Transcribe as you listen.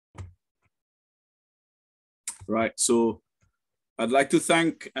Right. So I'd like to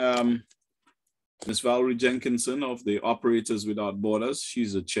thank Ms. Valerie Jenkinson of the Operators Without Borders.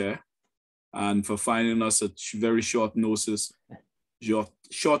 She's the chair, and for finding us at very short notice,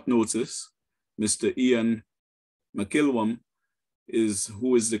 Mr. Ian McIlwham,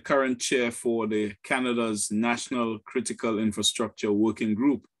 who is the current chair for the Canada's National Critical Infrastructure Working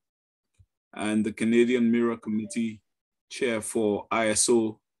Group and the Canadian Mirror Committee chair for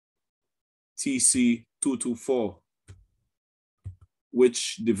ISO TC 224,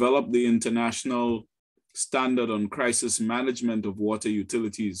 which developed the international standard on crisis management of water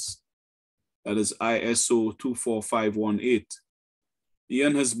utilities, that is ISO 24518.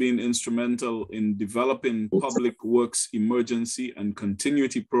 Ian has been instrumental in developing public works emergency and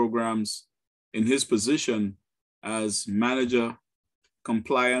continuity programs in his position as manager,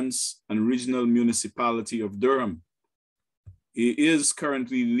 compliance, and regional municipality of Durham. He is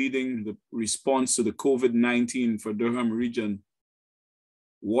currently leading the response to the COVID-19 for Durham region,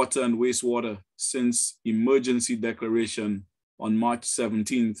 water and wastewater, since emergency declaration on March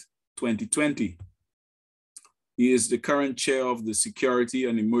 17th, 2020. He is the current chair of the Security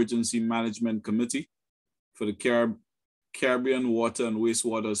and Emergency Management Committee for the Caribbean Water and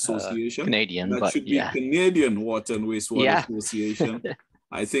Wastewater Association. Canadian, that but should be yeah. Canadian Water and Wastewater Association.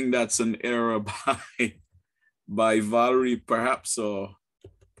 I think that's an error by Valerie, perhaps, or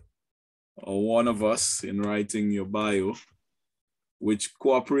one of us in writing your bio, which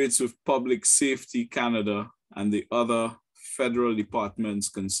cooperates with Public Safety Canada and the other federal departments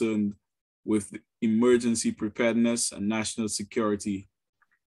concerned with emergency preparedness and national security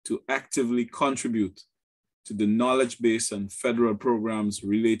to actively contribute to the knowledge base and federal programs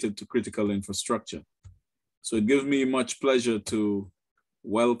related to critical infrastructure. So it gives me much pleasure to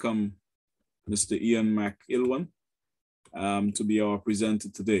welcome Mr. Ian McIlwham to be our presenter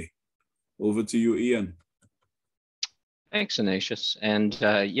today. Over to you, Ian. Thanks, Ignatius. And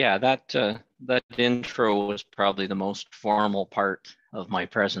yeah, that intro was probably the most formal part of my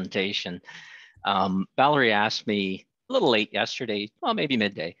presentation. Valerie asked me a little late yesterday, well, maybe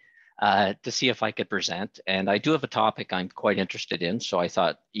midday, to see if I could present. And I do have a topic I'm quite interested in, so I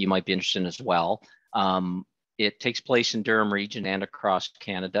thought you might be interested in as well. It takes place in Durham region and across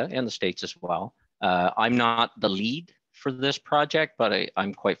Canada and the States as well. I'm not the lead for this project, but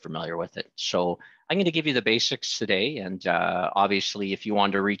I'm quite familiar with it. So I'm going to give you the basics today. And obviously, if you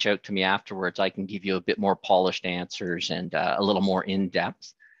want to reach out to me afterwards, I can give you a bit more polished answers and a little more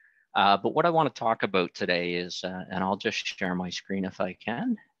in-depth. But what I want to talk about today is, and I'll just share my screen if I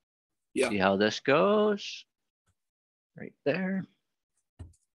can. Yeah. See how this goes. Right there.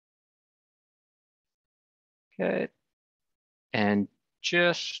 Okay. And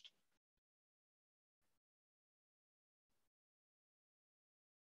just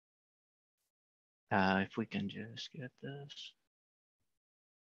if we can just get this.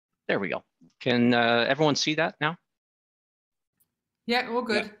 There we go. Can everyone see that now? Yeah, all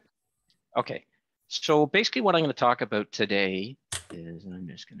good. Yeah. Okay. So basically what I'm going to talk about today is, and I'm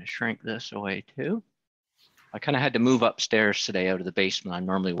just going to shrink this away too. I kind of had to move upstairs today out of the basement. I'm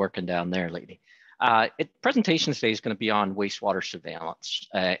normally working down there lately. Presentation today is going to be on wastewater surveillance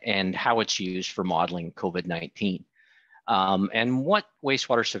and how it's used for modeling COVID-19. And what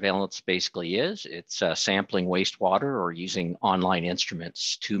wastewater surveillance basically is, it's sampling wastewater or using online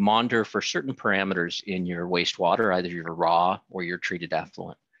instruments to monitor for certain parameters in your wastewater, either your raw or your treated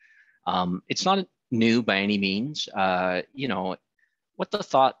effluent. It's not new by any means. You know, what the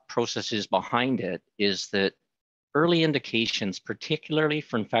thought process is behind it is that early indications, particularly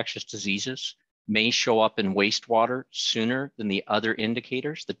for infectious diseases, may show up in wastewater sooner than the other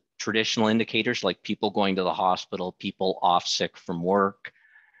indicators, the traditional indicators like people going to the hospital, people off sick from work,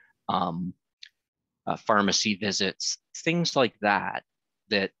 pharmacy visits, things like that,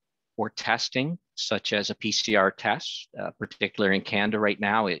 or testing, such as a PCR test, particularly in Canada right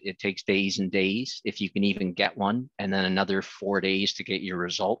now, it takes days and days if you can even get one, and then another 4 days to get your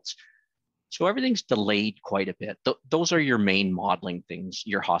results. So everything's delayed quite a bit. Those are your main modeling things,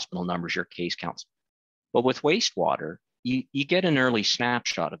 your hospital numbers, your case counts. But with wastewater, you get an early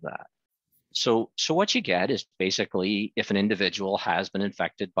snapshot of that. So what you get is basically if an individual has been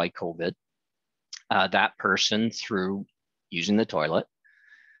infected by COVID, that person, through using the toilet,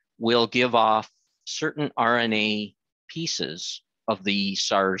 will give off certain RNA pieces of the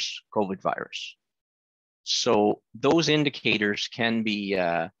SARS-CoV virus. So those indicators can be,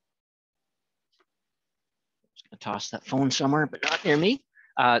 I was going to toss that phone somewhere, but not near me.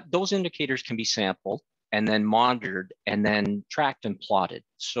 Those indicators can be sampled and then monitored and then tracked and plotted.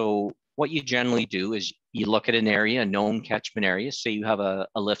 So what you generally do is you look at an area, a known catchment area. Say you have a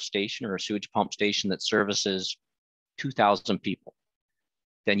lift station or a sewage pump station that services 2,000 people.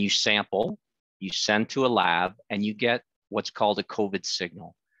 Then you sample, you send to a lab, and you get what's called a COVID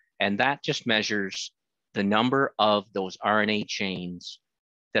signal. And that just measures the number of those RNA chains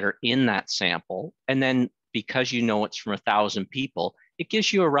that are in that sample. And then because you know it's from 1,000 people, it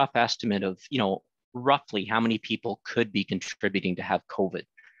gives you a rough estimate of, roughly how many people could be contributing to have COVID.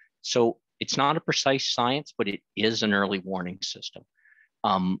 So it's not a precise science, but it is an early warning system.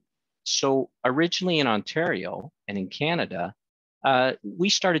 So originally in Ontario and in Canada, we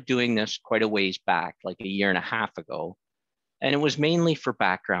started doing this quite a ways back, like a year and a half ago, and it was mainly for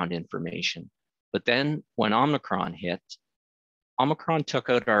background information. But then when Omicron hit, Omicron took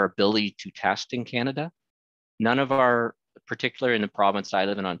out our ability to test in Canada. None of our, particularly in the province I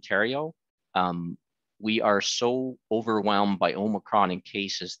live in, Ontario, we are so overwhelmed by Omicron in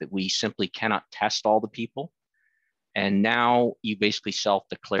cases that we simply cannot test all the people. And now you basically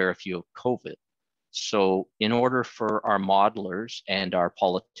self-declare if you have COVID. So in order for our modelers and our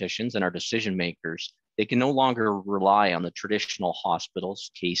politicians and our decision makers, they can no longer rely on the traditional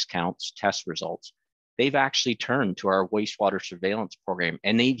hospitals, case counts, test results. They've actually turned to our wastewater surveillance program,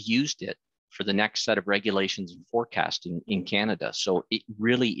 and they've used it for the next set of regulations and forecasting in Canada. So it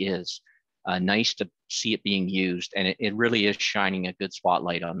really is nice to see it being used, and it really is shining a good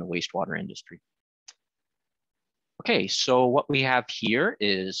spotlight on the wastewater industry. Okay, so what we have here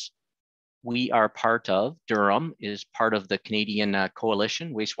is we are part of, Durham is part of the Canadian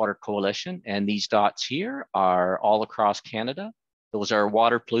Coalition, Wastewater Coalition, and these dots here are all across Canada. Those are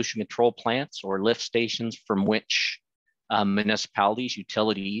water pollution control plants or lift stations from which municipalities,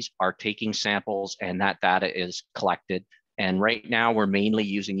 utilities are taking samples, and that data is collected. And right now we're mainly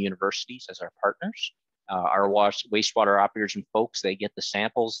using universities as our partners. Our wastewater operators and folks, they get the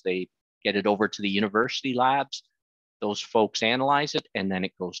samples, they get it over to the university labs. Those folks analyze it, and then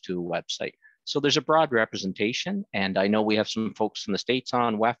it goes to a website. So there's a broad representation, and I know we have some folks from the States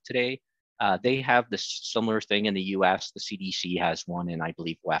on WEF today. They have this similar thing in the US. The CDC has one, and I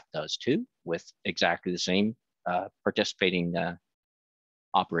believe WEF does too, with exactly the same participating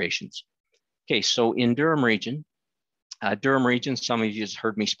operations. Okay, so in Durham region, some of you have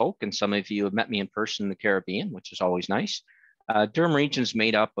heard me spoke, and some of you have met me in person in the Caribbean, which is always nice. Durham region is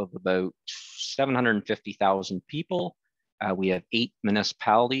made up of about 750,000 people. We have 8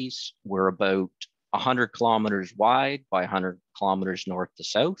 municipalities. We're about 100 kilometers wide by 100 kilometers north to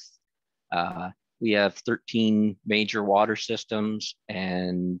south. We have 13 major water systems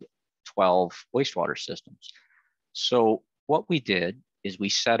and 12 wastewater systems. So what we did is we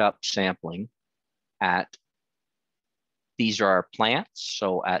set up sampling at, these are our plants,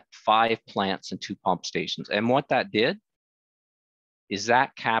 so at 5 plants and 2 pump stations. And what that did is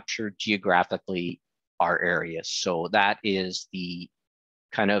that captured geographically our areas. So that is the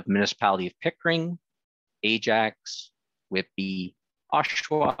kind of municipality of Pickering, Ajax, Whitby,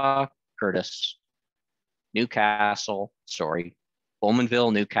 Oshawa, Curtis, Newcastle,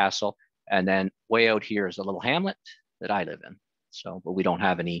 Bowmanville, Newcastle, and then way out here is a little hamlet that I live in. So, but we don't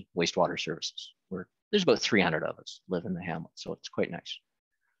have any wastewater services. There's about 300 of us live in the hamlet, so it's quite nice.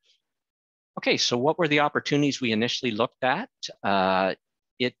 Okay, so what were the opportunities we initially looked at?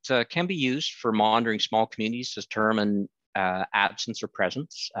 It can be used for monitoring small communities to determine absence or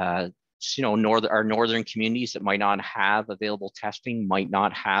presence. Our northern communities that might not have available testing, might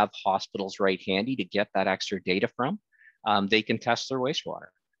not have hospitals right handy to get that extra data from. They can test their wastewater.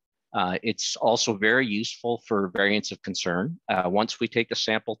 It's also very useful for variants of concern. Once we take a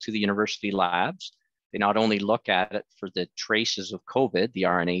sample to the university labs, they not only look at it for the traces of COVID, the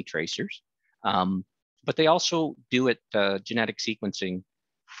RNA tracers, but they also do it genetic sequencing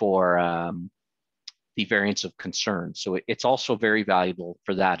for the variants of concern. So it's also very valuable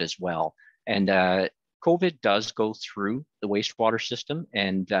for that as well. And COVID does go through the wastewater system,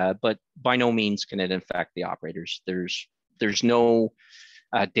 and but by no means can it infect the operators. There's no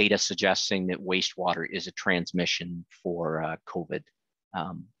data suggesting that wastewater is a transmission for COVID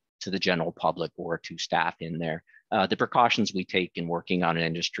to the general public or to staff in there. The precautions we take in working on an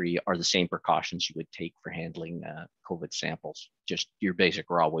industry are the same precautions you would take for handling COVID samples, just your basic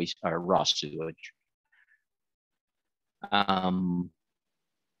raw sewage.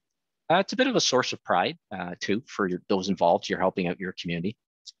 It's a bit of a source of pride too for those involved. You're helping out your community.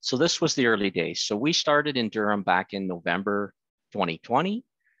 So this was the early days. So we started in Durham back in November 2020.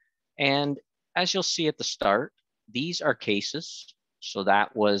 And as you'll see at the start, these are cases. So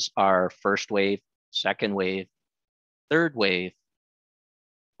that was our first wave, second wave, third wave,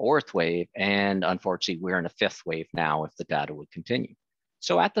 fourth wave, and unfortunately we're in a 5th wave now if the data would continue.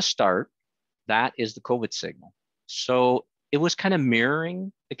 So at the start, that is the COVID signal. So it was kind of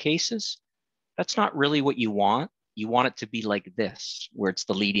mirroring the cases. That's not really what you want. You want it to be like this, where it's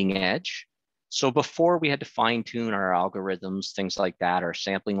the leading edge. So before we had to fine tune our algorithms, things like that, our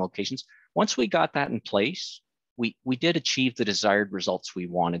sampling locations, once we got that in place, we did achieve the desired results we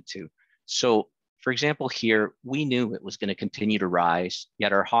wanted to. So for example, here, we knew it was going to continue to rise,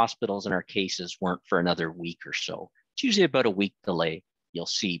 yet our hospitals and our cases weren't for another week or so. It's usually about a week delay you'll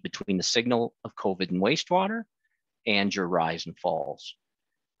see between the signal of COVID and wastewater and your rise and falls.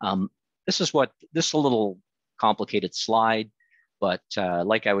 This is a little complicated slide, but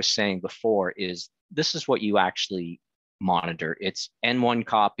like I was saying before, this is what you actually monitor. It's N1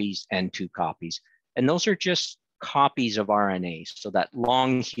 copies, N2 copies, and those are just copies of RNA. So that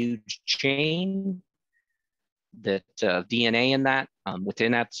long, huge chain, that DNA in that,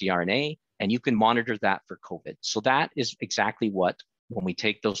 within that's the RNA, and you can monitor that for COVID. So that is exactly what, when we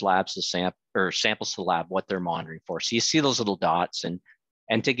take those labs to samples to the lab, what they're monitoring for. So you see those little dots,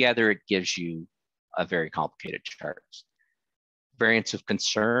 and together it gives you a very complicated chart. Variants of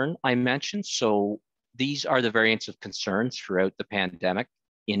concern I mentioned. So these are the variants of concerns throughout the pandemic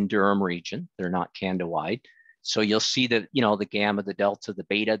in Durham region. They're not Canada-wide. So you'll see that, the gamma, the delta, the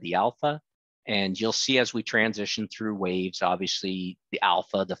beta, the alpha, and you'll see as we transition through waves, obviously the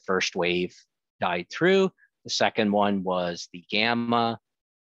alpha, the first wave died through. The second one was the gamma,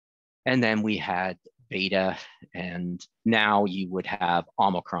 and then we had beta, and now you would have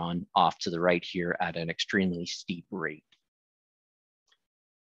Omicron off to the right here at an extremely steep rate.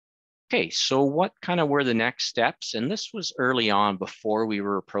 Okay, so what kind of were the next steps? And this was early on before we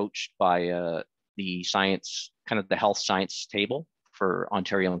were approached by the science, kind of the health science table for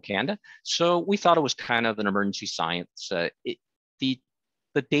Ontario and Canada. So we thought it was kind of an emergency science.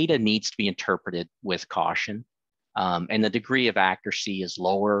 The data needs to be interpreted with caution, and the degree of accuracy is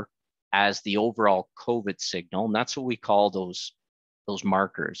lower as the overall COVID signal, and that's what we call those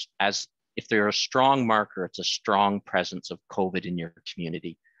markers. As if they're a strong marker, it's a strong presence of COVID in your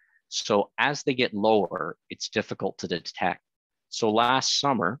community. So as they get lower, it's difficult to detect. So last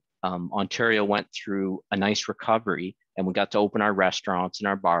summer, Ontario went through a nice recovery, and we got to open our restaurants and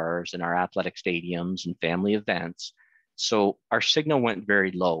our bars and our athletic stadiums and family events. So our signal went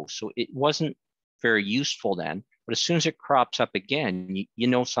very low. So it wasn't very useful then, but as soon as it crops up again, you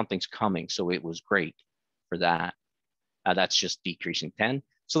know something's coming. So it was great for that. That's just decreasing 10.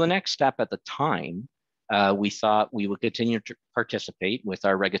 So the next step at the time, we thought we would continue to participate with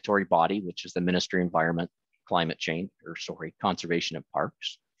our regulatory body, which is the Ministry of Environment, Conservation and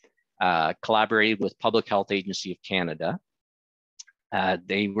Parks. Collaborated with Public Health Agency of Canada.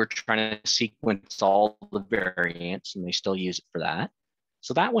 They were trying to sequence all the variants, and they still use it for that.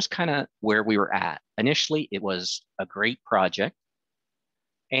 So that was kind of where we were at. Initially, it was a great project,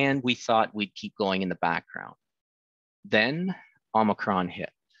 and we thought we'd keep going in the background. Then Omicron hit.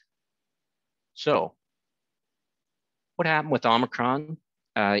 So what happened with Omicron?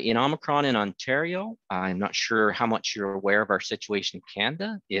 In Omicron in Ontario, I'm not sure how much you're aware of our situation in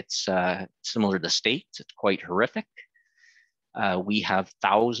Canada. It's similar to the States. It's quite horrific. We have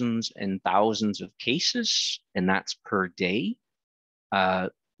thousands and thousands of cases, and that's per day.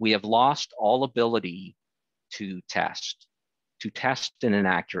 We have lost all ability to test in an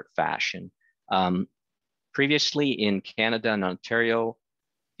accurate fashion. Previously in Canada and Ontario,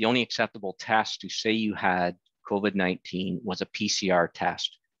 the only acceptable test to say you had COVID-19 was a PCR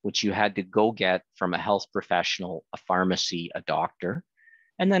test, which you had to go get from a health professional, a pharmacy, a doctor,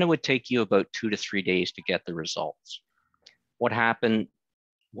 and then it would take you about 2 to 3 days to get the results. What happened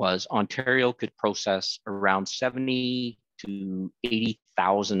was Ontario could process around 70 to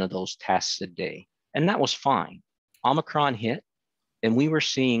 80,000 of those tests a day, and that was fine. Omicron hit, and we were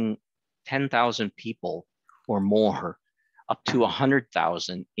seeing 10,000 people or more, up to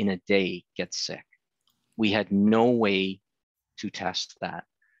 100,000 in a day get sick. We had no way to test that.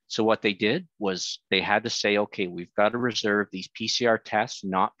 So what they did was they had to say, okay, we've got to reserve these PCR tests,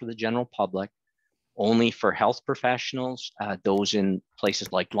 not for the general public, only for health professionals, those in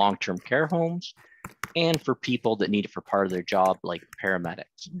places like long-term care homes, and for people that need it for part of their job, like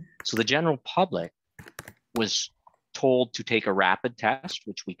paramedics. So the general public was told to take a rapid test,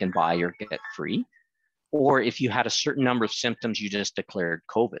 which we can buy or get free, or if you had a certain number of symptoms, you just declared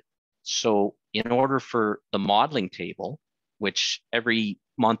COVID. So in order for the modeling table, which every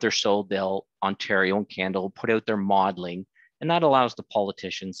month or so, Ontario and Canada will put out their modeling, and that allows the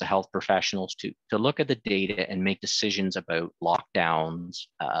politicians, the health professionals to look at the data and make decisions about lockdowns,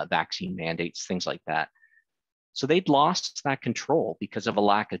 vaccine mandates, things like that. So they'd lost that control because of a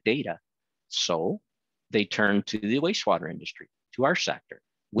lack of data. So they turned to the wastewater industry, to our sector.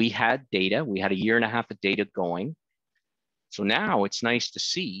 We had data, we had a year and a half of data going. So now it's nice to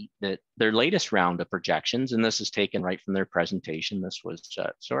see that their latest round of projections, and this is taken right from their presentation. This was,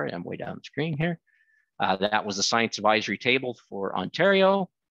 sorry, I'm way down the screen here. That was the science advisory table for Ontario.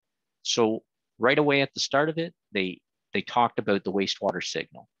 So right away at the start of it, they talked about the wastewater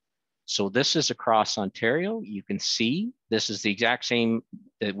signal. So this is across Ontario. You can see this is the exact same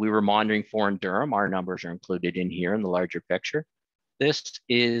that we were monitoring for in Durham. Our numbers are included in here in the larger picture. This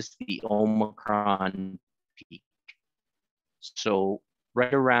is the Omicron peak. So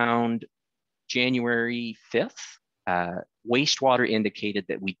right around January 5th, wastewater indicated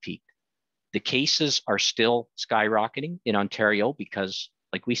that we peaked. The cases are still skyrocketing in Ontario because,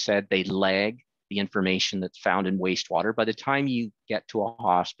 like we said, they lag the information that's found in wastewater. By the time you get to a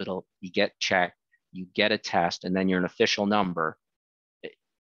hospital, you get checked, you get a test, and then you're an official number,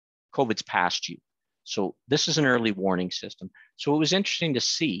 COVID's past you. So this is an early warning system. So it was interesting to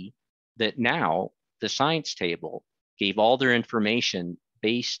see that now the science table gave all their information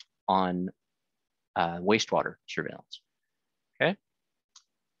based on wastewater surveillance, okay?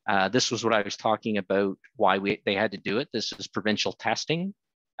 This was what I was talking about, why they had to do it. This is provincial testing.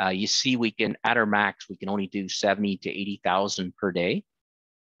 You see, we can, at our max, we can only do 70 to 80,000 per day.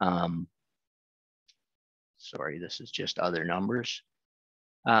 Sorry, this is just other numbers.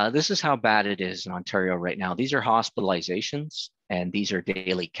 This is how bad it is in Ontario right now. These are hospitalizations and these are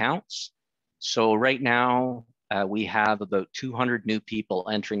daily counts. So right now we have about 200 new people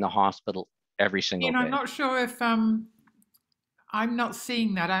entering the hospital every single day. I'm not sure if I'm not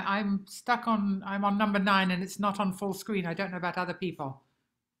seeing that. I'm stuck on, I'm on number 9 and it's not on full screen. I don't know about other people.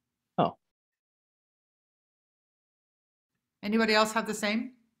 Oh. Anybody else have the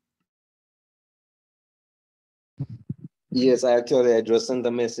same? Yes, I just sent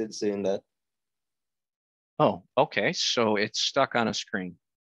a message saying that. Oh, okay. So it's stuck on a screen.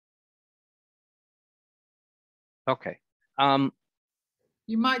 Okay.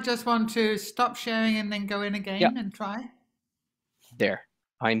 You might just want to stop sharing and then go in again and try. There.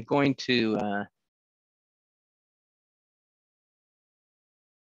 I'm going to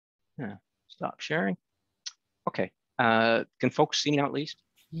stop sharing. Okay. Can folks see me now at least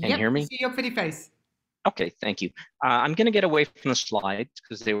and hear me? See your pretty face. Okay, thank you. I'm going to get away from the slides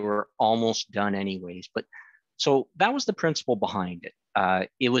because they were almost done anyways. But so that was the principle behind it.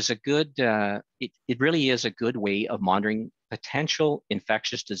 It was a good, it really is a good way of monitoring potential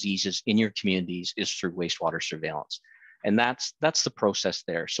infectious diseases in your communities is through wastewater surveillance. And that's the process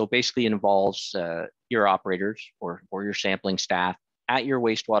there. So basically it involves your operators or your sampling staff at your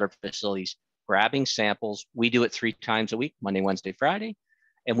wastewater facilities, grabbing samples. We do it 3 times a week, Monday, Wednesday, Friday.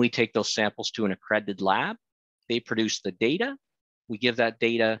 And we take those samples to an accredited lab. They produce the data. We give that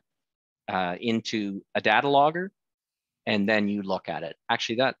data into a data logger, and then you look at it.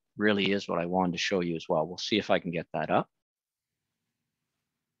 Actually, that really is what I wanted to show you as well. We'll see if I can get that up.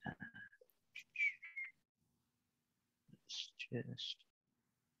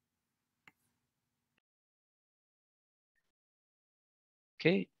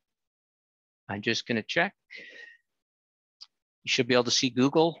 Okay. I'm just going to check. You should be able to see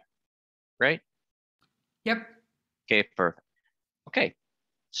Google, right? Yep. Okay, perfect. Okay,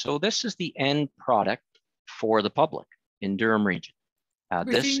 so this is the end product for the public in Durham region.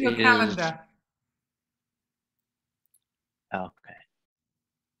 This is your calendar. Okay.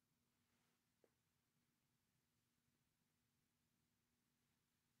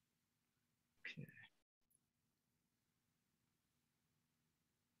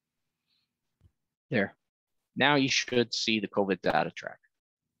 There. Now you should see the COVID data tracker.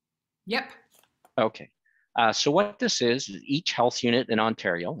 Yep. Okay. So what this is each health unit in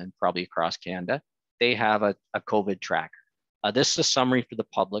Ontario and probably across Canada, they have a COVID tracker. This is a summary for the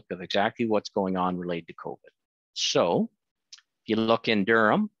public of exactly what's going on related to COVID. So if you look in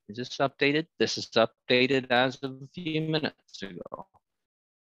Durham, is this updated? This is updated as of a few minutes ago.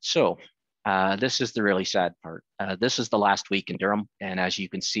 So this is the really sad part. This is the last week in Durham. And as you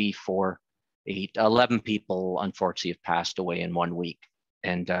can see, 11 people unfortunately have passed away in 1 week.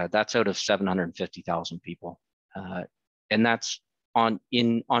 And that's out of 750,000 people. And that's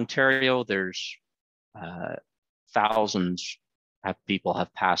in Ontario, there's thousands of people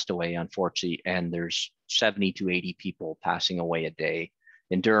have passed away, unfortunately, and there's 70 to 80 people passing away a day.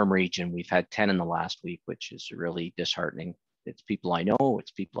 In Durham region, we've had 10 in the last week, which is really disheartening. It's people I know, it's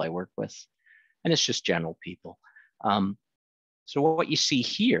people I work with, and it's just general people. So what you see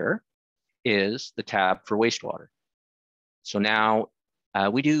here is the tab for wastewater. So now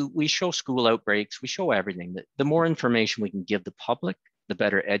we show school outbreaks, we show everything. The more information we can give the public, the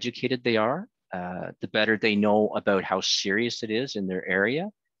better educated they are, the better they know about how serious it is in their area.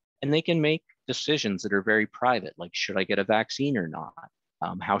 And they can make decisions that are very private, like should I get a vaccine or not?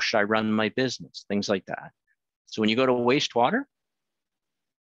 How should I run my business? Things like that. So when you go to wastewater,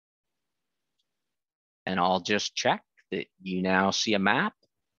 and I'll just check that you now see a map,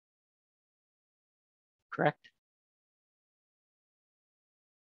 correct?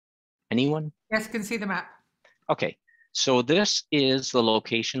 Anyone? Yes, can see the map. Okay, so this is the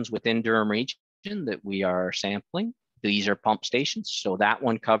locations within Durham region that we are sampling. These are pump stations. So that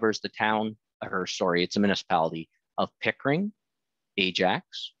one covers the town, or sorry, it's a municipality of Pickering,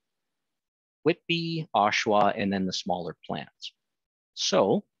 Ajax, Whitby, Oshawa, and then the smaller plants.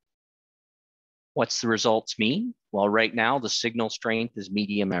 So what's the results mean? Well, right now the signal strength is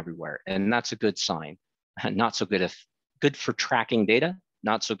medium everywhere, and that's a good sign. Not so good good for tracking data,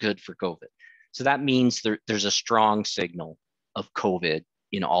 not so good for COVID. So that means there's a strong signal of COVID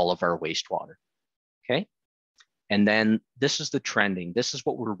in all of our wastewater, okay? And then this is the trending. This is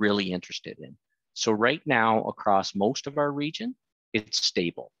what we're really interested in. So right now across most of our region, it's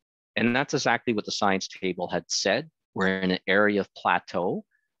stable. And that's exactly what the science table had said. We're in an area of plateau.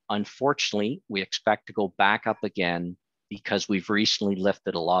 Unfortunately, we expect to go back up again because we've recently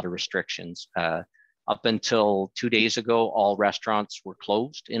lifted a lot of restrictions. Up until 2 days ago, all restaurants were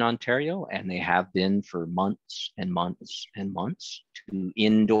closed in Ontario, and they have been for months and months and months to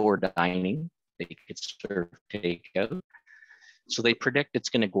indoor dining. They could serve takeout. So they predict it's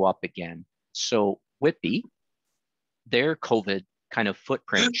going to go up again. So Whitby, their COVID kind of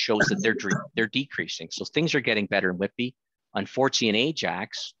footprint shows that they're decreasing. So things are getting better in Whitby. Unfortunately, in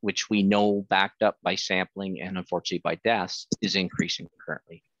Ajax, which we know backed up by sampling and unfortunately by deaths, is increasing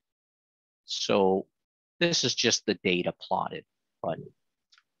currently. So this is just the data plotted, but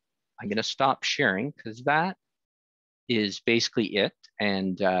I'm going to stop sharing because that is basically it.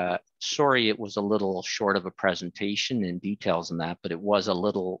 And sorry, it was a little short of a presentation and details in that, but it was a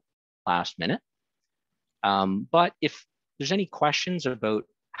little last minute. But if there's any questions about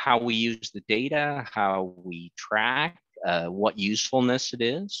how we use the data, how we track, what usefulness it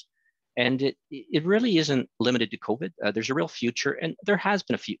is, and it really isn't limited to COVID. There's a real future, and there has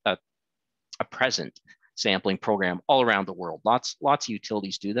been a present sampling program all around the world. Lots of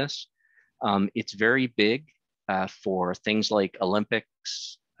utilities do this. It's very big for things like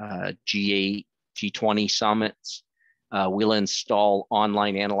Olympics, G8, G20 summits. We'll install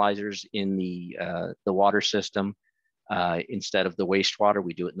online analyzers in the water system instead of the wastewater.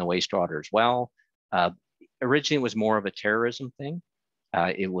 We do it in the wastewater as well. Originally, it was more of a terrorism thing.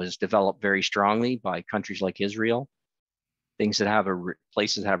 It was developed very strongly by countries like Israel, things that have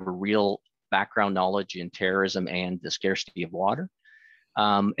places that have a real background knowledge in terrorism and the scarcity of water.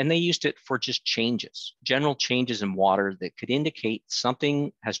 And they used it for just changes, general changes in water that could indicate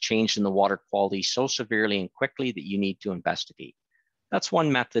something has changed in the water quality so severely and quickly that you need to investigate. That's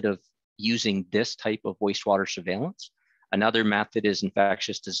one method of using this type of wastewater surveillance. Another method is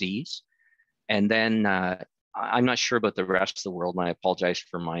infectious disease. And then I'm not sure about the rest of the world, and I apologize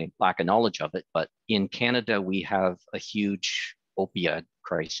for my lack of knowledge of it, but in Canada, we have a huge opioid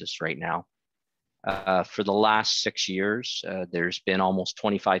crisis right now. For the last 6 years, there's been almost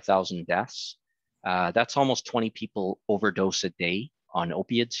 25,000 deaths. That's almost 20 people overdose a day on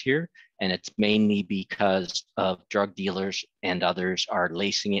opiates here. And it's mainly because of drug dealers and others are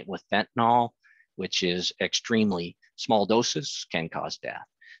lacing it with fentanyl, which is extremely small doses, can cause death.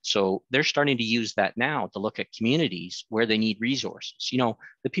 So they're starting to use that now to look at communities where they need resources. You know,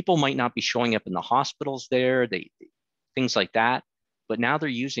 the people might not be showing up in the hospitals there, things like that. But now they're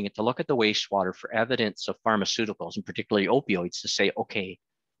using it to look at the wastewater for evidence of pharmaceuticals, and particularly opioids, to say, okay,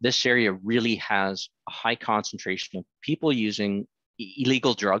 this area really has a high concentration of people using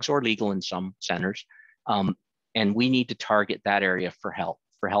illegal drugs or legal in some centers. And we need to target that area for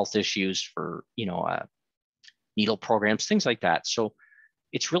health issues, for, needle programs, things like that. So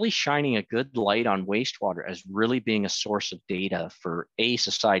it's really shining a good light on wastewater as really being a source of data for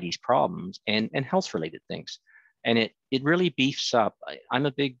society's problems and health-related things. And it really beefs up. I'm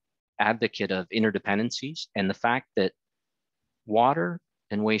a big advocate of interdependencies, and the fact that water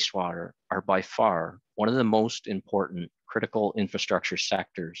and wastewater are by far one of the most important critical infrastructure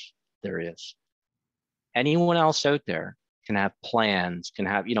sectors there is. Anyone else out there can have plans, can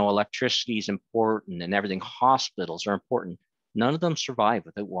have, electricity is important and everything. Hospitals are important. None of them survive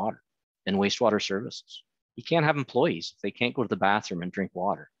without water and wastewater services. You can't have employees if they can't go to the bathroom and drink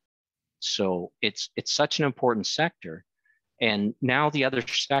water. So it's such an important sector. And now the other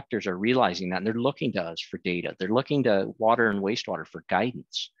sectors are realizing that, and they're looking to us for data. They're looking to water and wastewater for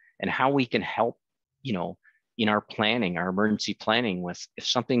guidance and how we can help, in our planning, our emergency planning, with if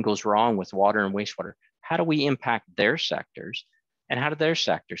something goes wrong with water and wastewater, how do we impact their sectors, and how do their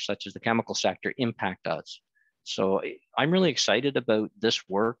sectors, such as the chemical sector, impact us? So I'm really excited about this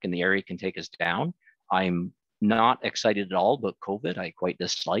work and the area it can take us down. I'm not excited at all about COVID. I quite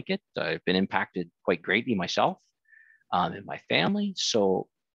dislike it. I've been impacted quite greatly myself and my family. So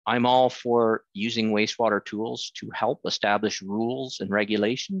I'm all for using wastewater tools to help establish rules and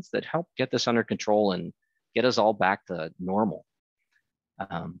regulations that help get this under control and get us all back to normal.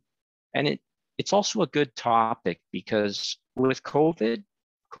 And it's also a good topic because with COVID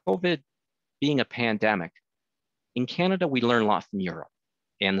being a pandemic, in Canada, we learn a lot from Europe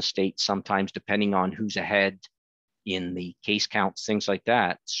and the States sometimes, depending on who's ahead in the case counts, things like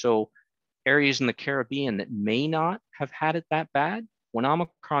that. So areas in the Caribbean that may not have had it that bad, when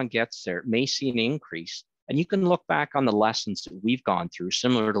Omicron gets there, it may see an increase. And you can look back on the lessons that we've gone through,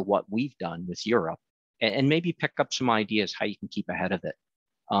 similar to what we've done with Europe, and maybe pick up some ideas how you can keep ahead of it.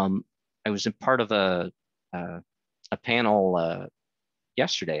 I was a part of a panel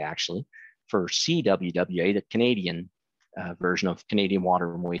yesterday, actually, for CWWA, the Canadian version of Canadian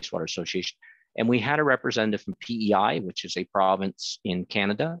Water and Wastewater Association. And we had a representative from PEI, which is a province in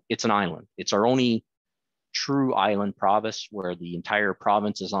Canada. It's an island. It's our only true island province where the entire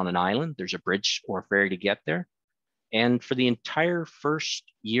province is on an island. There's a bridge or ferry to get there. And for the entire first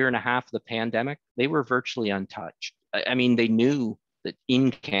year and a half of the pandemic, they were virtually untouched. I mean, they knew that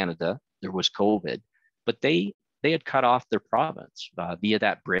in Canada there was COVID, but they had cut off their province via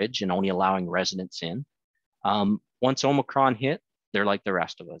that bridge and only allowing residents in. Once Omicron hit, they're like the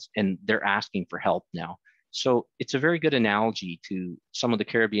rest of us, and they're asking for help now. So it's a very good analogy to some of the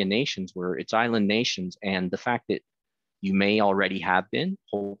Caribbean nations where it's island nations, and the fact that you may already have been,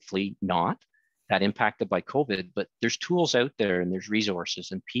 hopefully not, that impacted by COVID, but there's tools out there and there's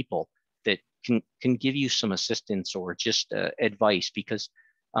resources and people that can give you some assistance or just advice, because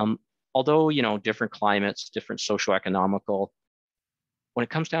although, you know, different climates, different socioeconomical, when it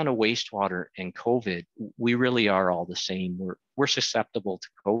comes down to wastewater and COVID, we really are all the same. We're susceptible to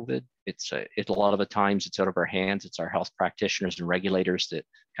COVID. It's a lot of the times it's out of our hands. It's our health practitioners and regulators that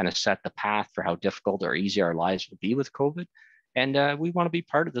kind of set the path for how difficult or easy our lives will be with COVID. And we want to be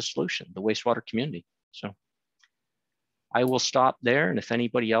part of the solution, the wastewater community. So I will stop there. And if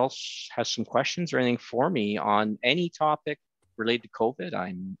anybody else has some questions or anything for me on any topic related to COVID,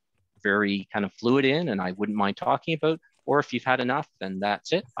 I'm very kind of fluid in and I wouldn't mind talking about. Or if you've had enough, then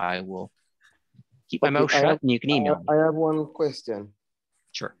that's it. I will keep my mouth shut and you can email me. I have one question.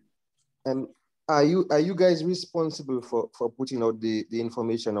 Sure. Are you guys responsible for putting out the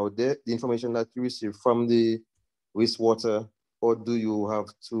information out there, the information that you receive from the wastewater, or do you have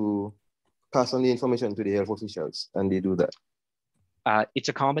to pass on the information to the health officials and they do that? It's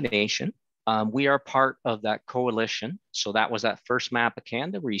a combination. We are part of that coalition. So that was that first map of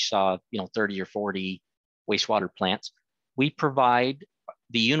Canada where you saw, 30 or 40 wastewater plants. We provide,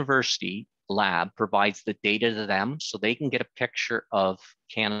 the university lab provides the data to them so they can get a picture of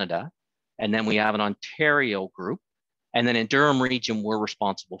Canada. And then we have an Ontario group. And then in Durham region, we're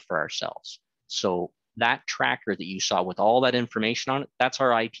responsible for ourselves. So that tracker that you saw with all that information on it, that's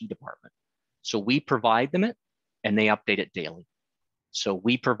our IT department. So we provide them it and they update it daily. So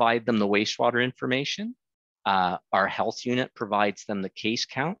we provide them the wastewater information. Our health unit provides them the case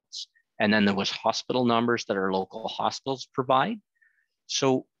counts. And then there was hospital numbers that our local hospitals provide.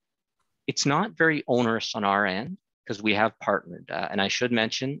 So it's not very onerous on our end because we have partnered. And I should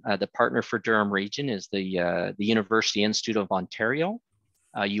mention the partner for Durham region is the University Institute of Ontario,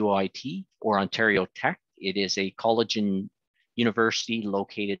 UIT, or Ontario Tech. It is a college and university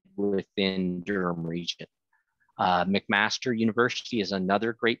located within Durham region. McMaster University is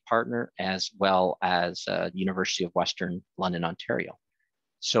another great partner, as well as the University of Western London, Ontario.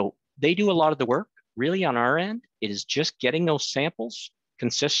 So they do a lot of the work. Really on our end, it is just getting those samples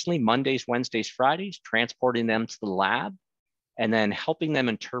consistently Mondays, Wednesdays, Fridays, transporting them to the lab, and then helping them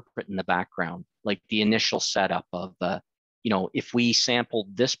interpret in the background, like the initial setup of, if we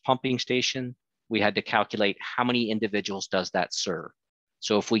sampled this pumping station, we had to calculate how many individuals does that serve.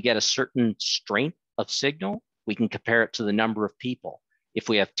 So if we get a certain strength of signal, we can compare it to the number of people. If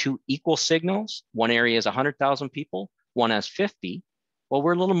we have two equal signals, one area is 100,000 people, one has 50, well,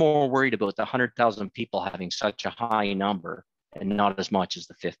 we're a little more worried about the 100,000 people having such a high number and not as much as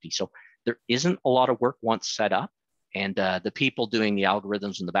the 50. So there isn't a lot of work once set up, and the people doing the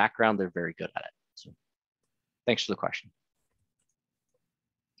algorithms in the background, they're very good at it. So thanks for the question.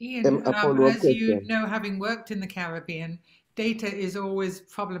 Ian, as you know, having worked in the Caribbean, data is always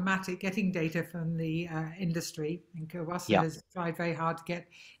problematic, getting data from the industry, and CAWASA has tried very hard to get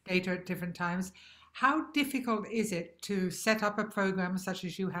data at different times. How difficult is it to set up a program such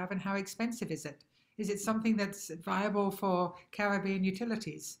as you have, and how expensive is it? Is it something that's viable for Caribbean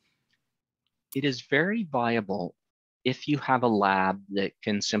utilities? It is very viable if you have a lab that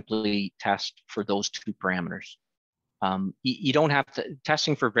can simply test for those two parameters. You don't have to,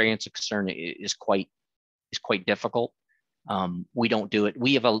 testing for variance of concern is quite difficult. We don't do it.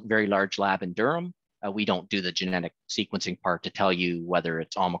 We have a very large lab in Durham. We don't do the genetic sequencing part to tell you whether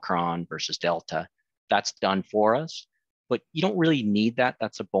it's Omicron versus Delta. That's done for us, but you don't really need that.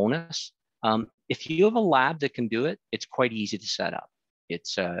 That's a bonus. If you have a lab that can do it, it's quite easy to set up.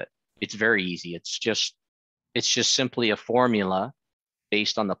 It's very easy. It's just simply a formula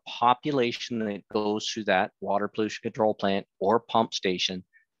based on the population that goes through that water pollution control plant or pump station,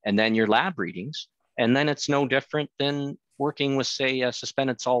 and then your lab readings. And then it's no different than working with, say,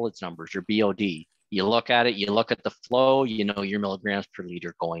 suspended solids numbers or BOD. You look at it, you look at the flow, you know your milligrams per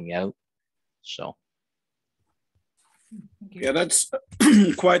liter going out. So. Yeah, that's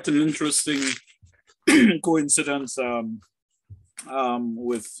quite an interesting coincidence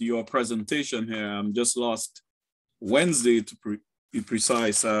with your presentation here. I'm just last Wednesday, to be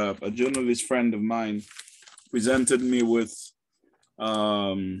precise, a journalist friend of mine presented me with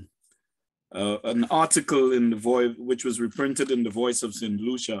an article in the Voice, which was reprinted in the Voice of St.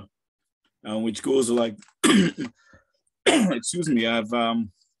 Lucia, which goes like, excuse me, I've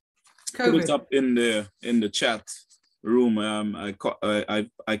put it up in the chat room. I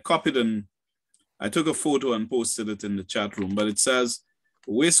copied and I took a photo and posted it in the chat room, but it says,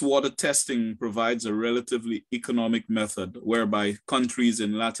 wastewater testing provides a relatively economic method whereby countries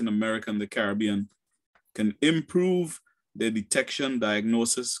in Latin America and the Caribbean can improve their detection,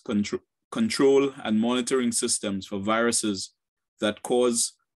 diagnosis, control, and monitoring systems for viruses that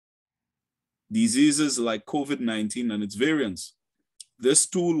cause diseases like COVID-19 and its variants. This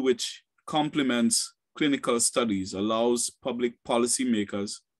tool, which complements clinical studies, allows public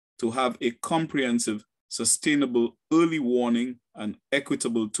policymakers to have a comprehensive, sustainable, early warning and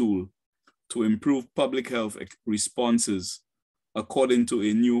equitable tool to improve public health responses, according to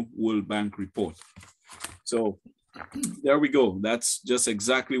a new World Bank report. So there we go. That's just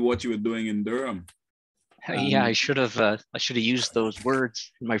exactly what you were doing in Durham. Yeah, I should have used those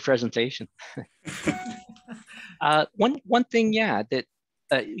words in my presentation. One thing, yeah, that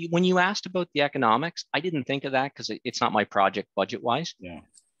when you asked about the economics, I didn't think of that because it's not my project budget-wise. Yeah.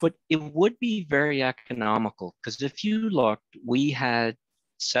 But it would be very economical because if you looked, we had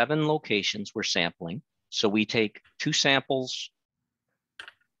 7 locations we're sampling. So we take 2 samples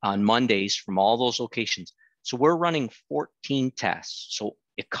on Mondays from all those locations. So we're running 14 tests. So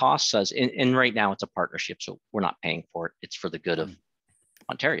it costs us, and right now it's a partnership, so we're not paying for it. It's for the good of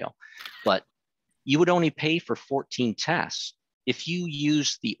Ontario. But you would only pay for 14 tests. If you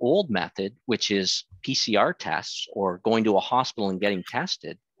use the old method, which is PCR tests or going to a hospital and getting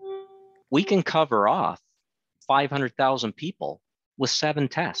tested, we can cover off 500,000 people with 7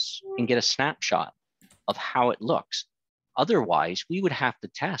 tests and get a snapshot of how it looks. Otherwise, we would have to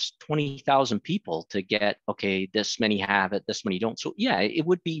test 20,000 people to get, okay, this many have it, this many don't. So yeah, it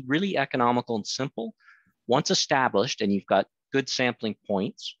would be really economical and simple. Once established and you've got good sampling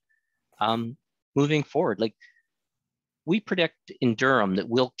points, moving forward, like we predict in Durham that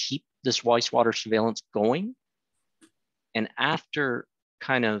we'll keep this wastewater surveillance going. And after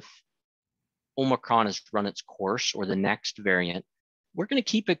kind of Omicron has run its course or the next variant, we're going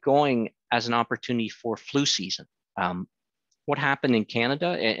to keep it going as an opportunity for flu season. What happened in Canada,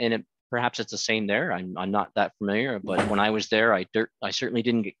 and perhaps it's the same there. I'm not that familiar, but when I was there, I certainly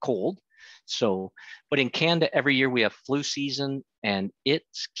didn't get cold. So, but in Canada, every year we have flu season, and it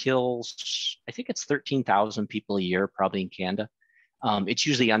kills, I think it's 13,000 people a year, probably in Canada. It's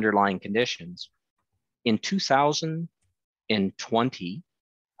usually underlying conditions. In 2020,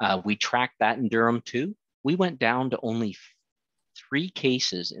 we tracked that in Durham too. We went down to only 3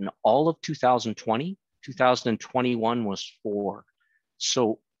 cases in all of 2020. 2021 was 4.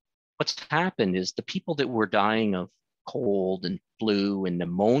 So what's happened is the people that were dying of cold and flu and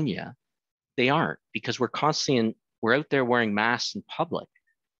pneumonia, they aren't, because we're out there wearing masks in public.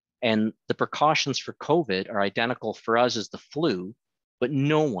 And the precautions for COVID are identical for us as the flu, but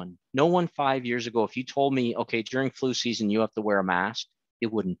no one 5 years ago, if you told me, okay, during flu season, you have to wear a mask,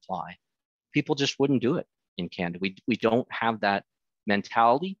 it wouldn't fly. People just wouldn't do it in Canada. We don't have that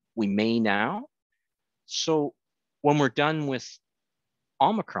mentality. We may now. So when we're done with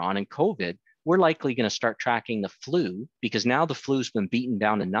Omicron and COVID, we're likely going to start tracking the flu, because now the flu's been beaten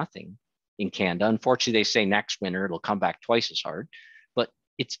down to nothing in Canada. Unfortunately, they say next winter it'll come back twice as hard. But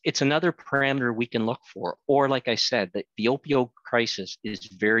it's another parameter we can look for. Or like I said, the opioid crisis is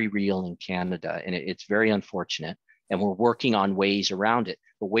very real in Canada, and it's very unfortunate. And we're working on ways around it.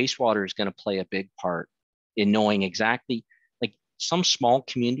 But wastewater is going to play a big part in knowing exactly, like some small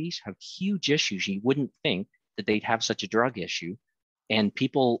communities have huge issues. You wouldn't think that they'd have such a drug issue and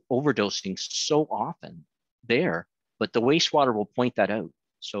people overdosing so often there, but the wastewater will point that out.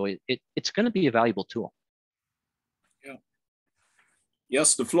 So it's going to be a valuable tool. Yeah.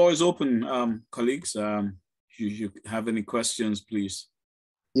 Yes, the floor is open, colleagues. You have any questions, please?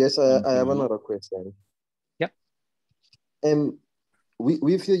 Yes, I have another question. Yep.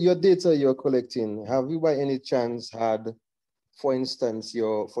 With your data you're collecting, have you by any chance had, for instance,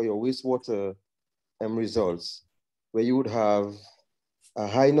 for your wastewater results, where you would have a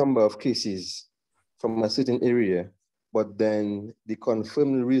high number of cases from a certain area, but then the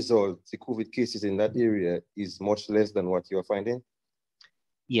confirmed result, the COVID cases in that area, is much less than what you're finding?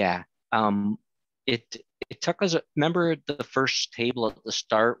 Yeah. It took us, remember the first table at the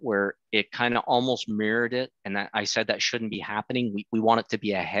start where it kind of almost mirrored it, and that I said that shouldn't be happening. We want it to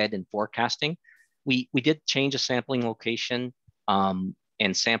be ahead in forecasting. We did change a sampling location and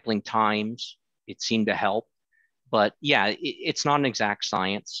sampling times. It seemed to help. But yeah, it's not an exact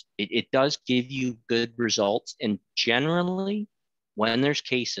science. It does give you good results. And generally, when there's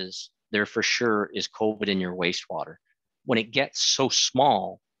cases, there for sure is COVID in your wastewater. When it gets so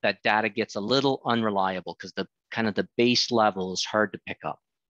small, that data gets a little unreliable because the kind of the base level is hard to pick up.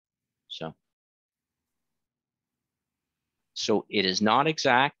 So it is not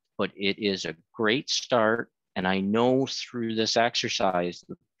exact, but it is a great start. And I know through this exercise,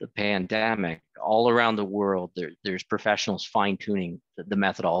 the pandemic, all around the world, there's professionals fine-tuning the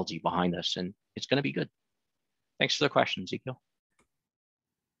methodology behind this, and it's going to be good. Thanks for the question, Ezekiel.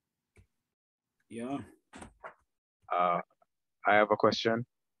 Yeah. I have a question.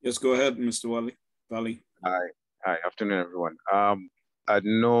 Yes, go ahead, Mr. Valley. Hi, afternoon, everyone. I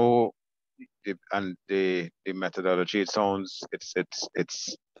know the methodology. It sounds it's a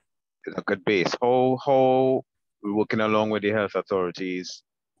good base. How we're working along with the health authorities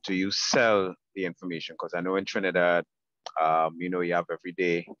to sell the information? Because I know in Trinidad, you have every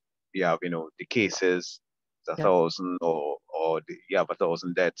day, you have the cases, it's 1,000 or you have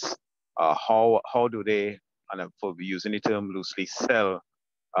 1,000 deaths. How do they, and for using the term loosely, sell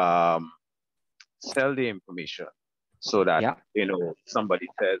the information so that somebody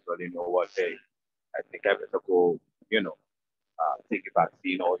says, well, you know what, hey, I think I better go, take a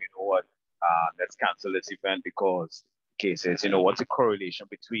vaccine, or what, let's cancel this event because cases. What's the correlation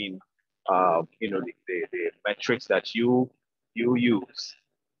between the metrics that you use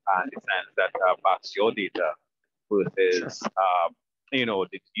and the science that backs your data versus you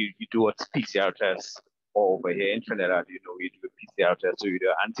do a PCR test, or over here in Trinidad, you do a PCR test, so you do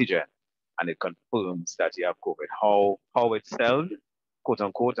an antigen, and it confirms that you have COVID. How it's sold, quote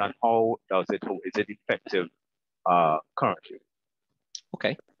unquote, and how is it effective currently?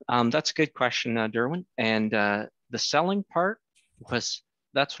 Okay, that's a good question, Derwin. And the selling part that's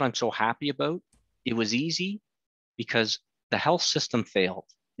what I'm so happy about. It was easy because the health system failed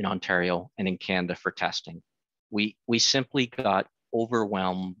in Ontario and in Canada for testing. We simply got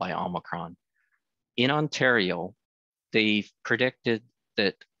overwhelmed by Omicron. In Ontario, they've predicted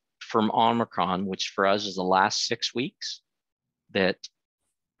that from Omicron, which for us is the last 6 weeks, that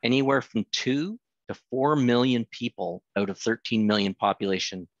anywhere from 2 to 4 million people out of 13 million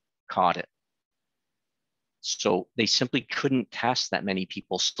population caught it. So they simply couldn't test that many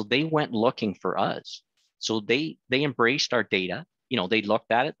people. So they went looking for us. So they embraced our data. They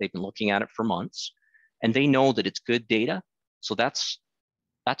looked at it. They've been looking at it for months, and they know that it's good data. So that's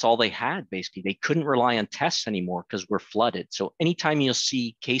all they had, basically. They couldn't rely on tests anymore because we're flooded. So anytime you'll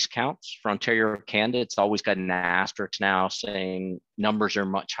see case counts for Ontario or Canada, it's always got an asterisk now saying numbers are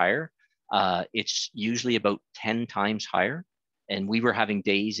much higher. It's usually about 10 times higher. And we were having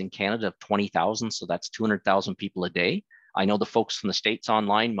days in Canada of 20,000. So that's 200,000 people a day. I know the folks from the States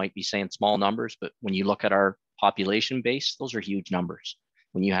online might be saying small numbers, but when you look at our population base, those are huge numbers.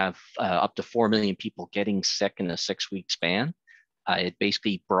 When you have up to 4 million people getting sick in a 6-week span, it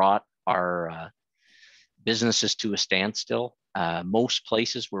basically brought our businesses to a standstill. Most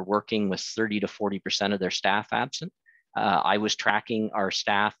places were working with 30 to 40% of their staff absent. I was tracking our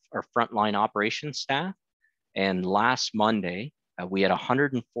staff, our frontline operations staff, and last Monday, we had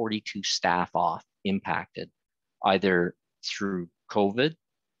 142 staff off impacted, either through COVID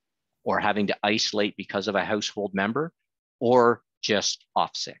or having to isolate because of a household member, or just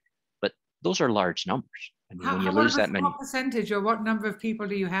off sick. But those are large numbers. I mean, when you lose that many. What percentage or what number of people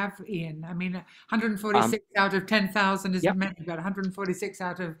do you have, Ian? I mean, 146 out of 10,000 isn't many, but 146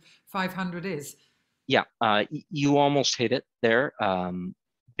 out of 500 is. Yeah, you almost hit it there.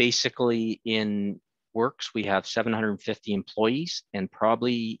 Basically, in Works, we have 750 employees, and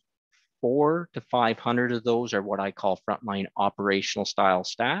probably 400 to 500 of those are what I call frontline operational style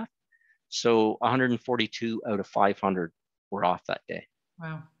staff. So 142 out of 500 were off that day.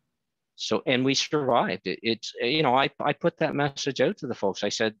 Wow. So, and we survived. It's, you know, I put that message out to the folks. I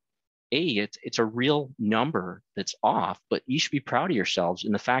said, hey, it's a real number that's off, but you should be proud of yourselves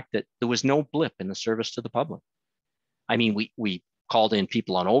in the fact that there was no blip in the service to the public. I mean, we called in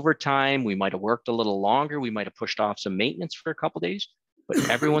people on overtime. We might have worked a little longer. We might have pushed off some maintenance for a couple of days, but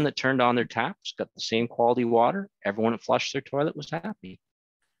everyone that turned on their taps got the same quality water. Everyone that flushed their toilet was happy.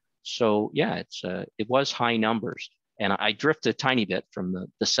 So yeah, it was high numbers. And I drifted a tiny bit from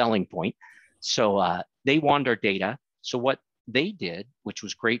the selling point. So they wanted our data. So what they did, which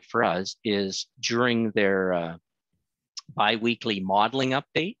was great for us, is during their bi-weekly modeling